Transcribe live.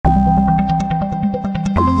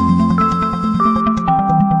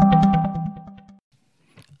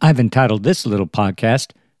I've entitled this little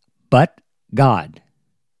podcast, But God.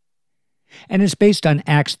 And it's based on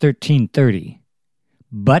Acts 13:30.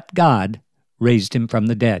 But God raised him from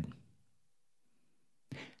the dead.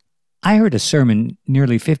 I heard a sermon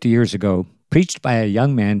nearly 50 years ago, preached by a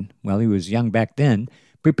young man, well, he was young back then,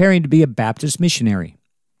 preparing to be a Baptist missionary.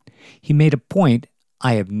 He made a point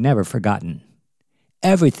I have never forgotten.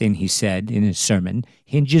 Everything he said in his sermon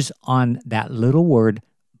hinges on that little word,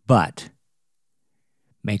 but.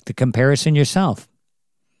 Make the comparison yourself.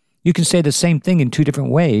 You can say the same thing in two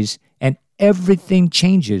different ways, and everything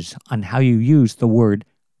changes on how you use the word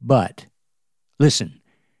but. Listen.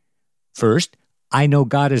 First, I know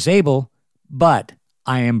God is able, but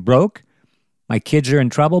I am broke, my kids are in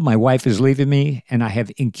trouble, my wife is leaving me, and I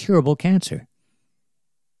have incurable cancer.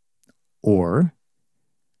 Or,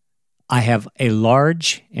 I have a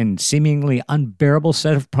large and seemingly unbearable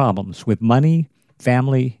set of problems with money,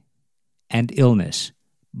 family, and illness,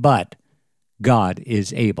 but God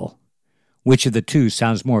is able. Which of the two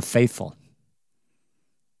sounds more faithful?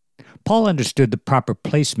 Paul understood the proper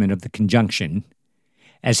placement of the conjunction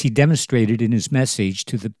as he demonstrated in his message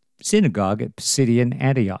to the synagogue at Pisidian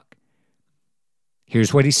Antioch.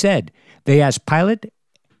 Here's what he said. They asked Pilate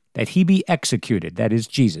that he be executed, that is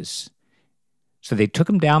Jesus. So they took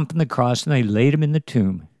him down from the cross and they laid him in the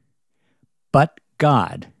tomb. But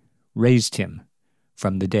God raised him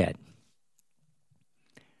from the dead.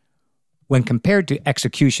 When compared to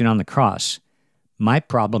execution on the cross, my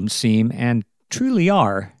problems seem, and truly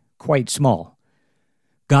are, quite small.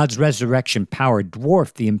 God's resurrection power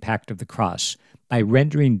dwarfed the impact of the cross by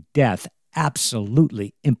rendering death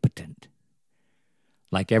absolutely impotent.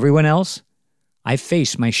 Like everyone else, I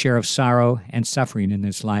face my share of sorrow and suffering in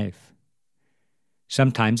this life.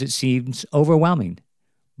 Sometimes it seems overwhelming,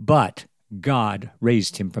 but God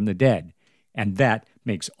raised him from the dead, and that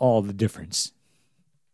makes all the difference.